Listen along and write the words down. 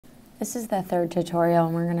This is the third tutorial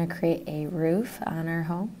and we're going to create a roof on our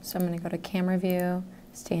home. So I'm going to go to camera view,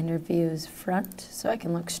 standard views front so I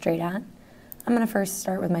can look straight on. I'm going to first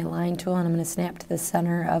start with my line tool and I'm going to snap to the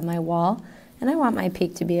center of my wall, and I want my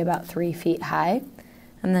peak to be about 3 feet high.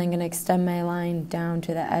 I'm then going to extend my line down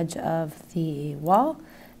to the edge of the wall,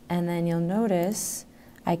 and then you'll notice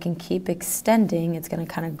I can keep extending. It's going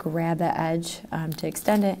to kind of grab that edge to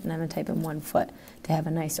extend it, and I'm going to type in 1 foot to have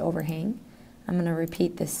a nice overhang. I'm going to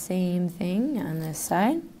repeat the same thing on this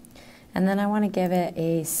side, and then I want to give it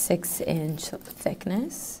a 6-inch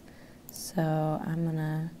thickness. So I'm going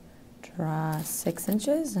to draw 6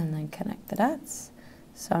 inches and then connect the dots.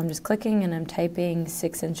 So I'm just clicking and I'm typing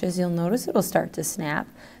 6 inches. You'll notice it'll start to snap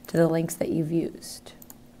to the lengths that you've used.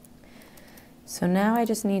 So now I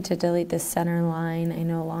just need to delete the center line. I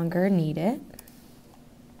no longer need it.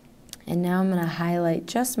 And now I'm going to highlight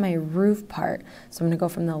just my roof part. So I'm going to go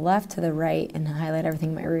from the left to the right and highlight everything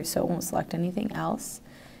in my roof so it won't select anything else.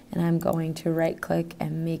 And I'm going to right click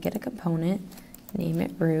and make it a component, name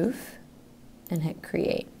it roof, and hit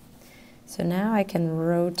create. So now I can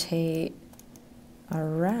rotate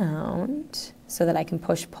around so that I can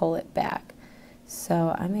push pull it back.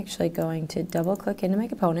 So I'm actually going to double click into my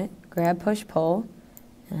component, grab push pull,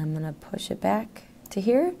 and I'm going to push it back to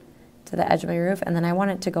here, to the edge of my roof, and then I want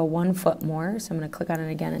it to go 1 foot more, so I'm going to click on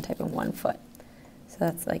it again and type in 1 foot. So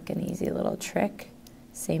that's like an easy little trick.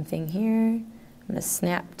 Same thing here. I'm going to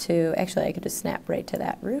snap to, actually I could just snap right to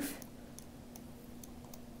that roof.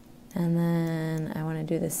 And then I want to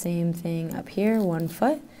do the same thing up here, 1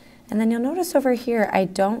 foot. And then you'll notice over here I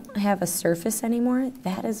don't have a surface anymore.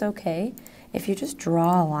 That is okay. If you just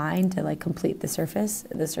draw a line to like complete the surface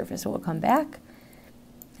will come back.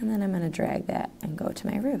 And then I'm going to drag that and go to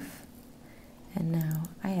my roof. And now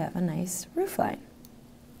I have a nice roof line.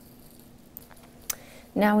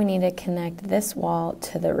 Now we need to connect this wall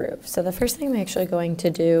to the roof. So the first thing I'm actually going to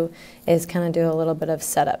do is kind of do a little bit of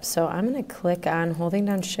setup. So I'm going to click on, holding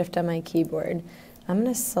down shift on my keyboard, I'm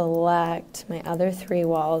going to select my other 3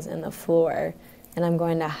 walls in the floor, and I'm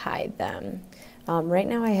going to hide them. Right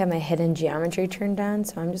now I have my hidden geometry turned on,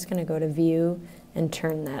 so I'm just going to go to view and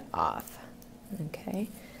turn that off. Okay.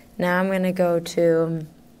 Now I'm going to go to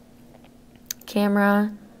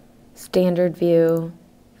camera, standard view,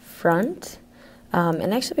 front.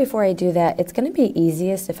 And actually before I do that, it's going to be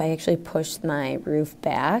easiest if I actually push my roof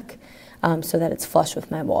back so that it's flush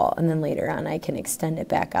with my wall, and then later on I can extend it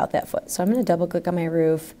back out that foot. So I'm going to double click on my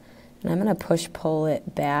roof and I'm going to push pull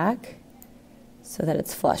it back so that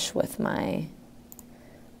it's flush with my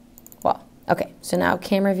wall. Okay, so now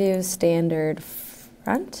camera view, standard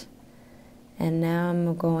front, and now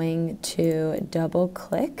I'm going to double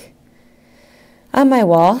click on my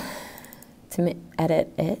wall to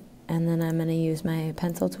edit it. And then I'm going to use my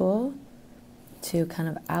pencil tool to kind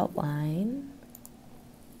of outline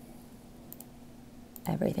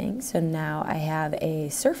everything. So now I have a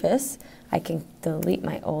surface. I can delete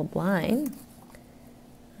my old line.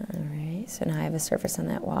 All right, so now I have a surface on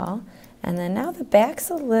that wall. And then now the back's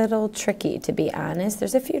a little tricky, to be honest.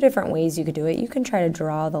 There's a few different ways you could do it. You can try to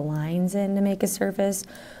draw the lines in to make a surface,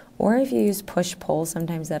 or if you use push-pull,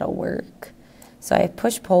 sometimes that'll work. So I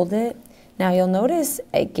push-pulled it. Now you'll notice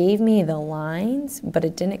it gave me the lines, but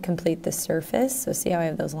it didn't complete the surface. So see how I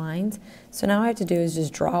have those lines? So now all I have to do is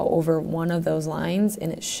just draw over one of those lines,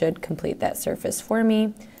 and it should complete that surface for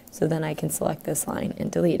me. So then I can select this line and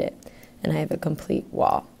delete it, and I have a complete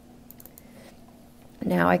wall.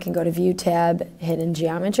 Now I can go to View tab, Hidden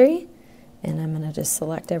Geometry, and I'm going to just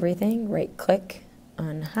select everything, right click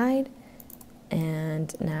on Hide,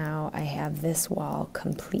 and now I have this wall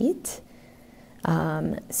complete.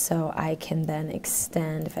 So I can then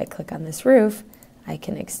extend, if I click on this roof, I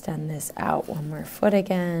can extend this out 1 more foot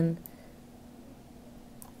again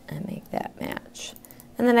and make that match.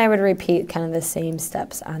 And then I would repeat kind of the same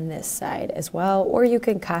steps on this side as well, or you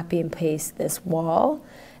can copy and paste this wall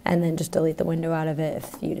and then just delete the window out of it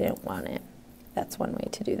if you didn't want it. That's one way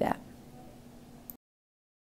to do that.